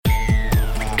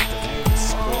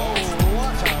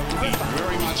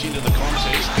much into the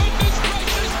contest. Goodness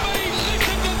gracious me,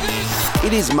 listen to this!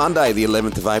 It is Monday, the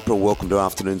 11th of April. Welcome to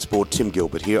Afternoon Sport. Tim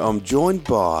Gilbert here. I'm joined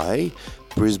by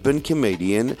Brisbane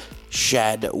comedian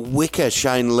Shad Wicker.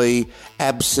 Shane Lee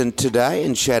absent today,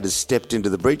 and Shad has stepped into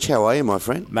the breach. How are you, my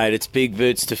friend? Mate, it's big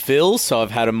boots to fill, so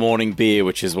I've had a morning beer,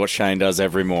 which is what Shane does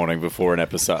every morning before an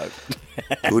episode.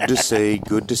 Good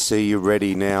to see you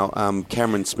ready now.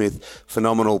 Cameron Smith,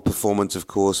 phenomenal performance, of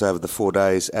course, over the 4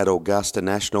 days at Augusta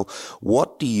National.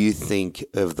 What do you think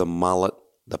of the mullet,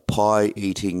 the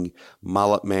pie-eating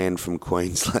mullet man from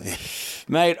Queensland?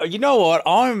 Mate, you know what?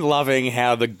 I'm loving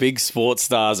how the big sports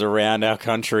stars around our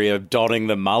country are dotting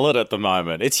the mullet at the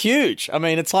moment. It's huge. I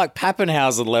mean, it's like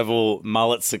Pappenhausen-level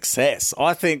mullet success.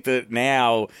 I think that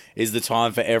now is the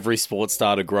time for every sports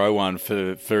star to grow one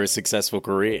for a successful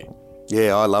career.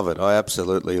 Yeah, I love it. I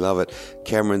absolutely love it.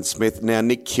 Cameron Smith. Now,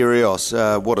 Nick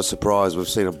Kyrgios, what a surprise. We've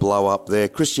seen a blow up there.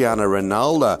 Cristiano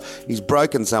Ronaldo, he's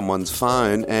broken someone's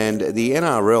phone, and the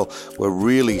NRL were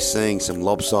really seeing some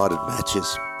lopsided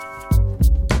matches.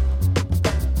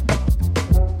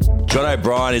 John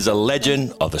O'Brien is a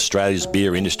legend of Australia's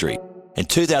beer industry. In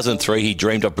 2003, he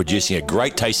dreamed of producing a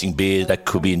great tasting beer that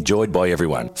could be enjoyed by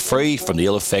everyone, free from the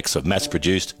ill effects of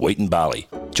mass-produced wheat and barley.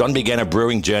 John began a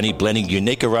brewing journey blending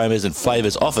unique aromas and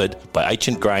flavours offered by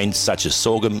ancient grains such as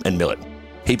sorghum and millet.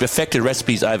 He perfected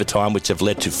recipes over time which have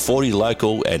led to 40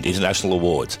 local and international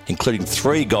awards, including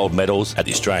 3 gold medals at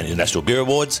the Australian International Beer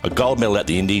Awards, a gold medal at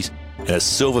the Indies, and a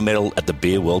silver medal at the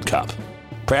Beer World Cup.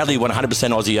 Proudly 100%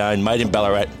 Aussie-owned, made in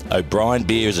Ballarat, O'Brien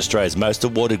Beer is Australia's most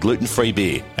awarded gluten-free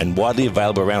beer and widely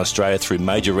available around Australia through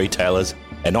major retailers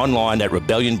and online at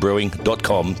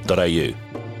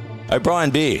rebellionbrewing.com.au.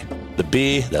 O'Brien Beer, the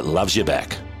beer that loves you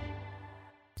back.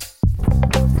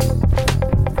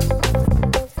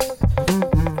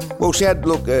 Well, Shad,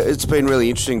 look, it's been really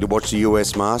interesting to watch the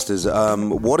US Masters.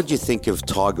 What did you think of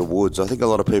Tiger Woods? I think a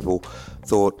lot of people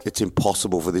thought it's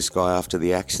impossible for this guy after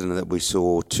the accident that we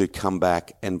saw to come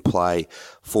back and play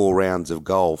 4 rounds of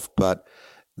golf. But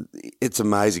it's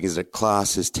amazing, isn't it?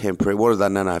 Class is temporary. What are they?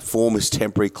 No, form is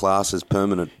temporary, class is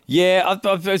permanent. Yeah,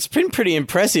 it's been pretty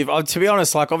impressive. To be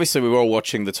honest, like obviously we were all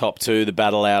watching the top 2, the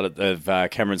battle out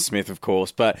of Cameron Smith, of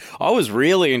course, but I was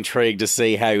really intrigued to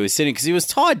see how he was sitting because he was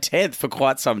tied 10th for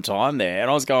quite some time there,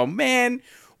 and I was going, man,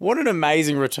 what an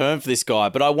amazing return for this guy.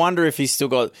 But I wonder if he's still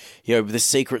got, the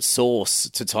secret sauce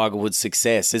to Tiger Woods'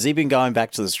 success. Has he been going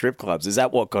back to the strip clubs? Is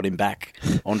that what got him back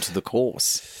onto the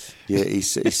course? Yeah, he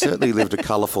certainly lived a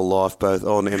colourful life both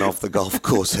on and off the golf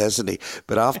course, hasn't he?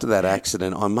 But after that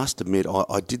accident, I must admit, I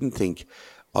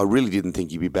really didn't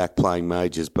think he'd be back playing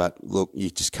majors. But look,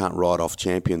 you just can't write off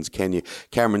champions, can you?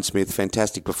 Cameron Smith,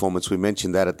 fantastic performance. We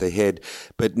mentioned that at the head.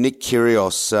 But Nick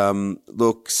Kyrgios,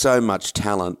 look, so much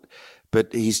talent,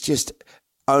 but he's just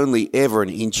only ever an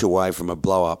inch away from a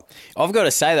blow-up. I've got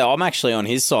to say, though, I'm actually on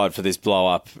his side for this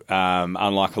blow-up,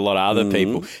 unlike a lot of other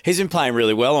people. He's been playing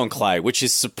really well on clay, which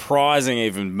is surprising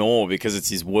even more because it's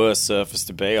his worst surface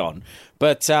to be on.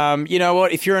 But you know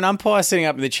what? If you're an umpire sitting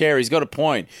up in the chair, he's got a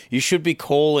point. You should be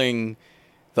calling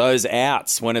those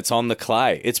outs when it's on the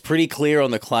clay. It's pretty clear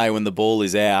on the clay when the ball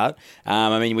is out.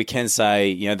 I mean, we can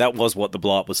say, that was what the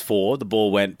blow-up was for. The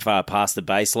ball went far past the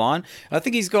baseline. I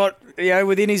think he's got,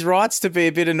 within his rights to be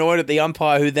a bit annoyed at the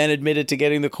umpire who then admitted to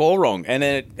getting the call wrong, and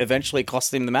then it eventually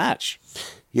cost him the match.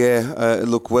 Yeah,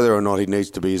 look, whether or not he needs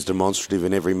to be as demonstrative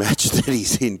in every match that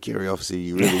he's in, obviously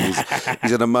he really is.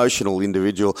 He's an emotional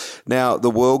individual. Now, the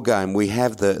World Game, we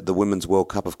have the Women's World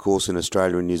Cup, of course, in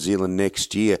Australia and New Zealand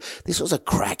next year. This was a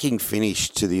cracking finish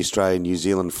to the Australia-New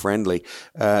Zealand friendly.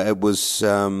 It was,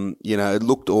 it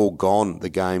looked all gone, the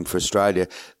game for Australia.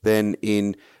 Then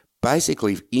in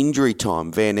basically injury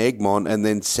time, Van Egmond and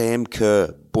then Sam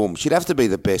Kerr, boom. She'd have to be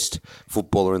the best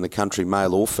footballer in the country,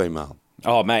 male or female.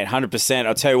 Oh, mate, 100%.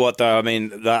 I'll tell you what, though, I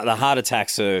mean, the heart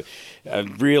attacks are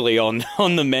really on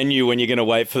the menu when you're going to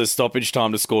wait for the stoppage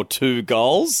time to score 2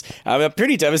 goals.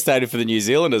 Pretty devastated for the New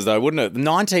Zealanders, though, wouldn't it?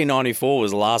 1994 was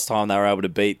the last time they were able to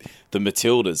beat the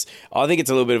Matildas. I think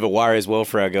it's a little bit of a worry as well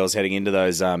for our girls heading into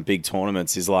those big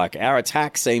tournaments, is like our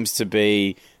attack seems to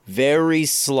be very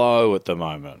slow at the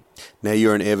moment. Now,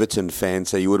 you're an Everton fan,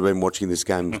 so you would have been watching this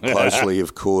game closely,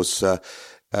 of course.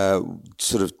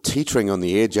 Sort of teetering on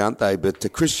the edge, aren't they?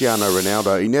 But Cristiano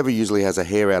Ronaldo, he never usually has a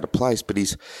hair out of place, but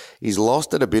he's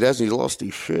lost it a bit, hasn't he? He's lost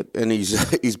his shit, and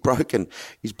he's broken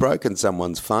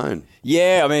someone's phone.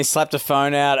 Yeah, I mean, he slapped a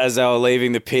phone out as they were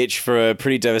leaving the pitch for a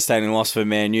pretty devastating loss for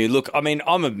Man U. Look, I mean,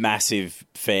 I'm a massive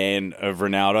fan of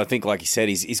Ronaldo. I think, like you said,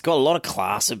 he's got a lot of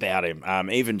class about him.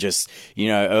 Even just,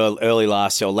 early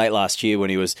last year or late last year when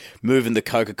he was moving the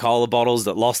Coca-Cola bottles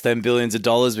that lost them billions of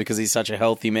dollars because he's such a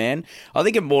healthy man. I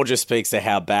think it more just speaks to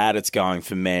how bad it's going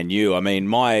for Man U. I mean,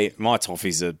 my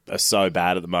Toffees are so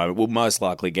bad at the moment. We'll most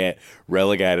likely get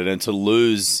relegated, and to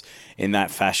lose in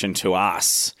that fashion to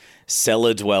us,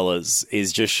 cellar dwellers,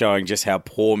 is just showing just how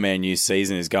poor Man U's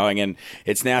season is going, and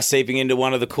it's now seeping into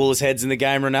one of the coolest heads in the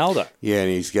game, Ronaldo. Yeah, and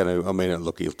he's going to, I mean,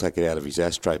 look, he'll take it out of his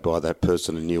ashtray, buy that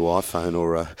person a new iPhone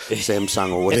or a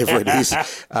Samsung or whatever it is.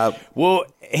 Well,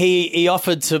 he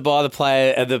offered to buy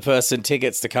the person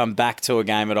tickets to come back to a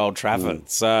game at Old Trafford,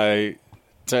 so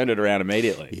turned it around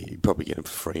immediately. You'd probably get him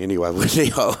for free anyway, wouldn't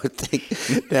he? I would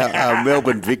think. Now,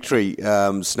 Melbourne victory,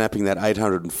 snapping that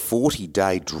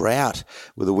 840-day drought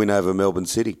with a win over Melbourne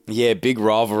City. Yeah, big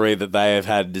rivalry that they have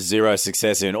had zero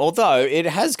success in. Although it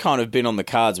has kind of been on the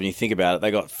cards when you think about it.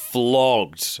 They got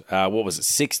flogged,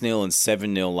 6-0 and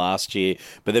 7-0 last year.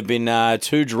 But there have been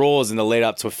 2 draws in the lead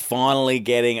up to finally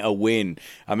getting a win.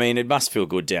 I mean, it must feel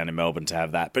good down in Melbourne to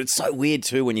have that. But it's so weird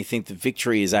too when you think the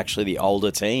victory is actually the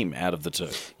older team out of the two.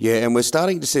 Yeah, and we're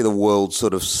starting to see the world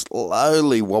sort of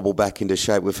slowly wobble back into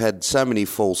shape. We've had so many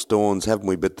false dawns, haven't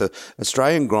we? But the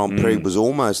Australian Grand Prix was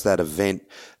almost that event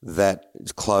that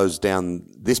closed down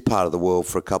this part of the world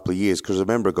for a couple of years, because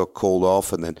remember it got called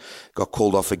off and then got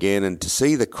called off again. And to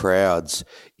see the crowds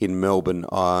in Melbourne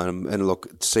and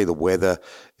look, to see the weather,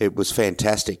 it was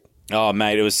fantastic. Oh,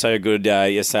 mate, it was so good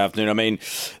yesterday afternoon. I mean,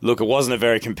 look, it wasn't a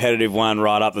very competitive one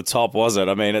right up the top, was it?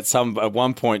 I mean, at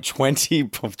one point,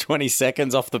 20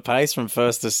 seconds off the pace from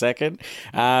first to second.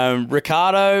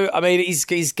 Ricardo, I mean, he's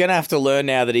going to have to learn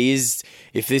now that he is,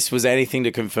 if this was anything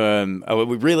to confirm,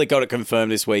 we really got it confirmed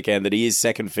this weekend that he is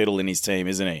second fiddle in his team,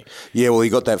 isn't he? Yeah, well, he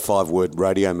got that 5-word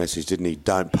radio message, didn't he?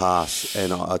 Don't pass.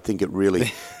 And I think it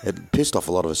really it pissed off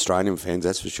a lot of Australian fans,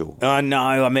 that's for sure. I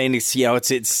know. I mean,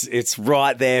 it's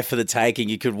right there for the taking.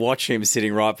 You could watch him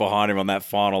sitting right behind him on that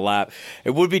final lap.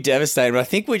 It would be devastating, but I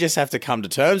think we just have to come to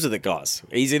terms with it, guys.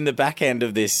 He's in the back end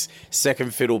of this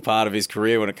second fiddle part of his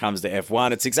career when it comes to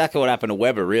F1. It's exactly what happened to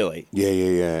Webber, really.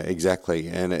 Yeah, exactly.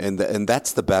 And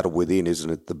that's the battle within,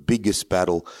 isn't it? The biggest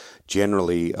battle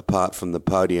generally, apart from the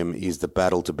podium, is the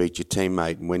battle to beat your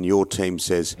teammate. And when your team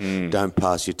says, don't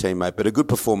pass your teammate. But a good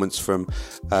performance from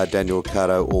Daniel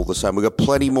Ricciardo all the same. We've got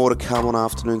plenty more to come on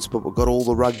Afternoon Sport. We've got all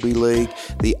the rugby league,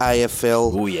 the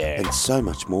AFL, and so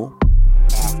much more.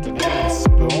 Afternoon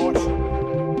Sport.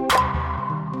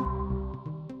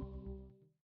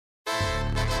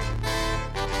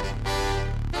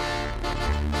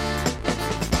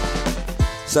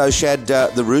 So, Shad,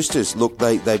 the Roosters, look,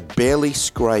 they barely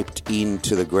scraped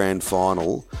into the grand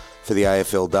final for the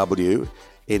AFLW,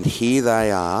 and here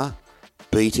they are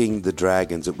beating the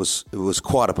Dragons. It was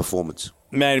quite a performance.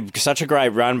 Man, such a great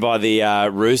run by the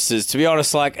Roosters. To be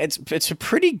honest, like it's a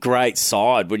pretty great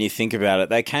side when you think about it.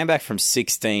 They came back from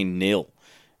 16-0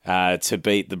 to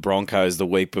beat the Broncos the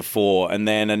week before, and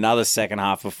then another second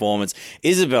half performance.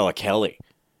 Isabella Kelly,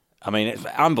 I mean,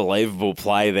 unbelievable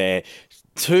play there.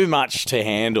 Too much to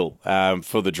handle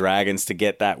for the Dragons to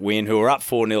get that win, who are up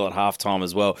 4-0 at halftime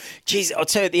as well. Jeez, I'll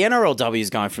tell you, the NRLW is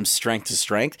going from strength to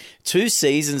strength. 2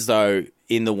 seasons, though,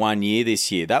 in the 1 year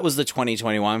this year. That was the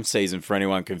 2021 season, for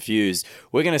anyone confused.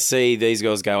 We're going to see these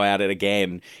guys go at it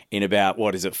again in about,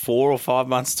 4 or 5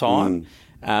 months' time?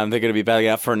 They're going to be battling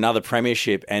out for another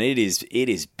premiership, and it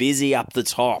is busy up the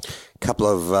top. Couple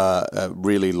of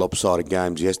really lopsided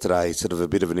games yesterday, sort of a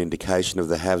bit of an indication of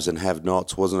the haves and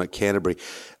have-nots, wasn't it? Canterbury,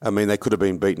 I mean, they could have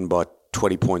been beaten by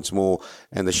 20 points more,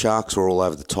 and the Sharks were all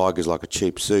over the Tigers like a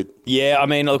cheap suit. Yeah, I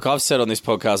mean, look, I've said on this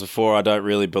podcast before I don't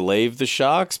really believe the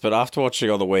Sharks, but after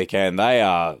watching on the weekend, they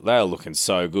are looking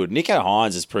so good. Nico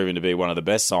Hines has proven to be one of the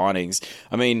best signings.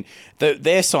 I mean,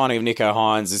 their signing of Nico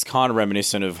Hines is kind of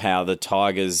reminiscent of how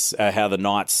the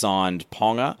Knights signed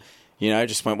Ponga. You know,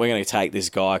 just went, we're going to take this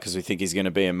guy because we think he's going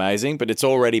to be amazing. But it's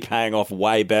already paying off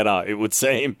way better, it would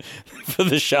seem, for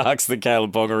the Sharks than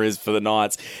Caleb Ponga is for the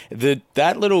Knights. That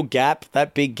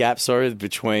big gap,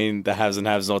 between the haves and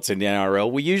have-nots in the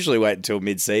NRL, we usually wait until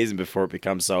mid-season before it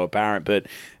becomes so apparent. But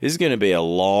this is going to be a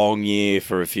long year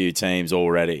for a few teams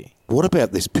already. What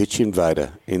about this pitch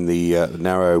invader in the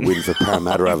narrow win for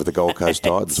Parramatta over the Gold Coast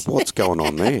Titans? What's going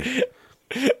on there?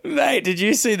 Mate, did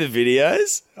you see the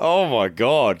videos? Oh, my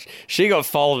God. She got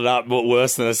folded up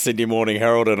worse than a Sydney Morning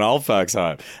Herald and Old Folks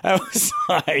Home. That was,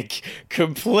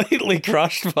 completely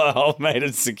crushed by old mate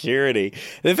and security.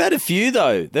 They've had a few,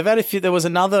 though. There was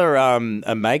another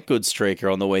a make good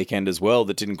streaker on the weekend as well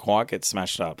that didn't quite get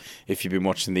smashed up, if you've been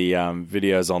watching the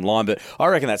videos online. But I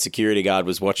reckon that security guard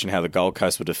was watching how the Gold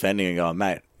Coast were defending and going,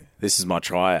 mate, this is my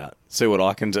tryout. See what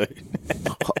I can do.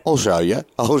 I'll show you.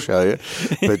 But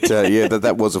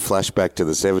that was a flashback to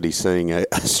the 70s, seeing a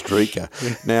streaker.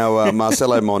 Now,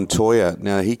 Marcelo Montoya,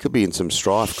 now he could be in some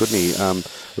strife, couldn't he?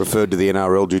 Referred to the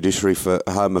NRL judiciary for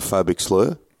a homophobic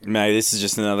slur. Mate, this is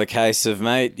just another case of,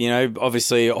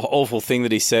 obviously, awful thing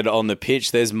that he said on the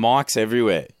pitch. There's mics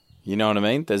everywhere. You know what I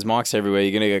mean? There's mics everywhere.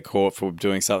 You're going to get caught for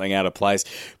doing something out of place.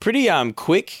 Pretty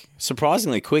quick,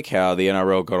 surprisingly quick how the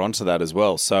NRL got onto that as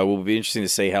well. So it will be interesting to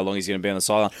see how long he's going to be on the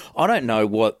sideline. I don't know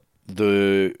what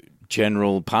the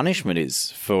general punishment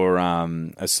is for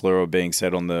a slur being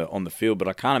said on the field, but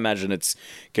I can't imagine it's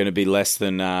going to be less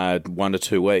than 1 to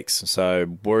 2 weeks.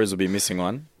 So Warriors will be missing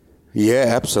one. Yeah,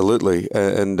 absolutely.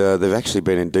 And they've actually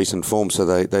been in decent form, so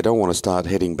they don't want to start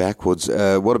heading backwards.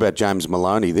 What about James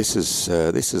Maloney? This is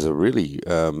a really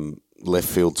left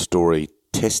field story.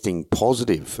 Testing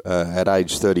positive at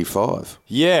age 35.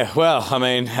 Yeah, well,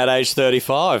 at age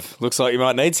 35, looks like you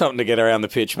might need something to get around the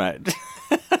pitch, mate.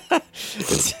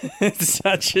 It's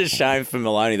such a shame for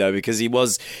Maloney, though, because he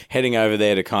was heading over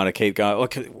there to kind of keep going.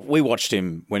 Look, we watched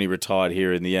him when he retired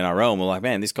here in the NRL, and we're like,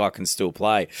 man, this guy can still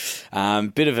play.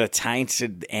 Bit of a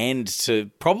tainted end to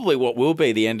probably what will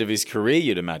be the end of his career,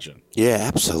 you'd imagine. Yeah,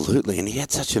 absolutely. And he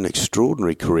had such an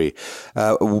extraordinary career.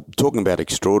 Talking about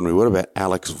extraordinary, what about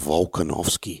Alex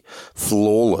Volkanovski?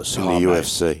 Flawless in the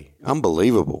UFC.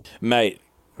 Unbelievable. Mate,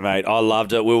 I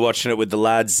loved it. We were watching it with the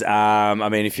lads.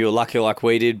 If you were lucky like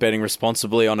we did, betting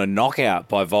responsibly on a knockout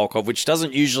by Volkov, which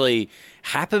doesn't usually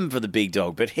happen for the big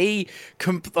dog, but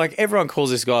everyone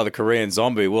calls this guy the Korean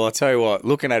zombie. Well, I tell you what,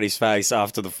 looking at his face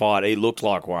after the fight, he looked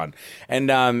like one. And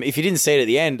if you didn't see it at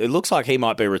the end, it looks like he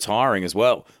might be retiring as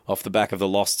well off the back of the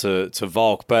loss to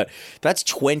Volk. But that's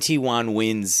 21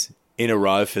 wins in a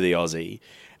row for the Aussie.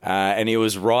 And he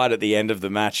was right at the end of the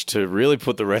match to really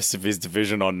put the rest of his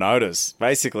division on notice,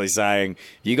 basically saying,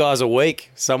 you guys are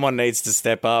weak. Someone needs to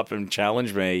step up and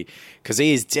challenge me, because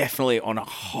he is definitely on a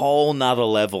whole nother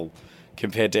level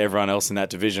compared to everyone else in that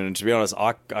division. And to be honest,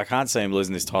 I can't see him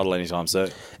losing this title anytime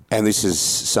soon. And this is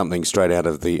something straight out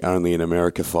of the Only in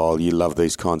America file. You love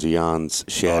these kinds of yarns,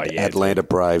 Shad. Oh, yeah, Atlanta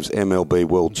Braves MLB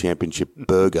World Championship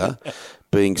burger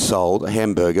being sold, a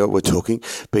hamburger we're talking,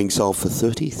 being sold for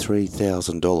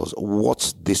 $33,000.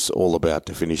 What's this all about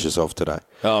to finish us off today?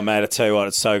 Oh, mate, I tell you what,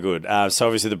 it's so good. So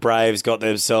obviously the Braves got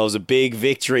themselves a big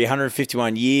victory.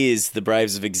 151 years the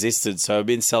Braves have existed, so a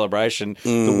bit in celebration.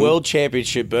 The World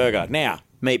Championship burger. Now,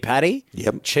 meat patty,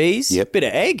 cheese, bit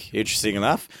of egg, interesting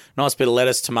enough, nice bit of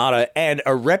lettuce, tomato, and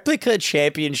a replica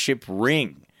championship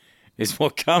ring is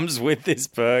what comes with this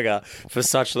burger for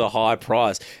such a high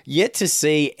price. Yet to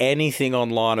see anything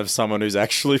online of someone who's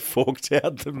actually forked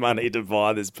out the money to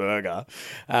buy this burger.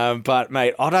 But,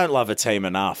 mate, I don't love a team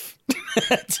enough,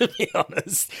 to be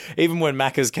honest. Even when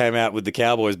Macca's came out with the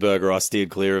Cowboys burger, I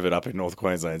steered clear of it up in North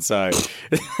Queensland. So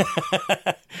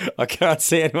I can't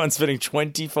see anyone spending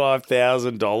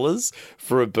 $25,000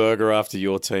 for a burger after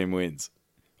your team wins.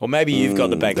 Or maybe you've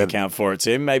got the bank account for it,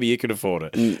 Tim. Maybe you can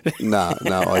afford it. No,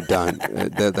 I don't.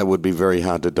 That would be very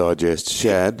hard to digest.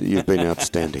 Shad, you've been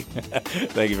outstanding.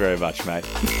 Thank you very much, mate.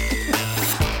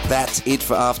 That's it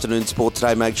for Afternoon Sport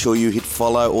today. Make sure you hit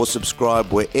follow or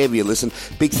subscribe wherever you listen.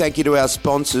 Big thank you to our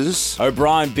sponsors.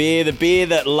 O'Brien Beer, the beer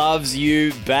that loves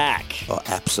you back. Oh,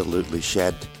 absolutely,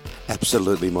 Shad.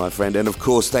 Absolutely, my friend. And, of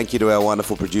course, thank you to our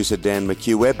wonderful producer, Dan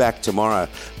McHugh. We're back tomorrow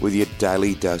with your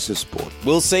daily dose of sport.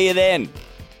 We'll see you then.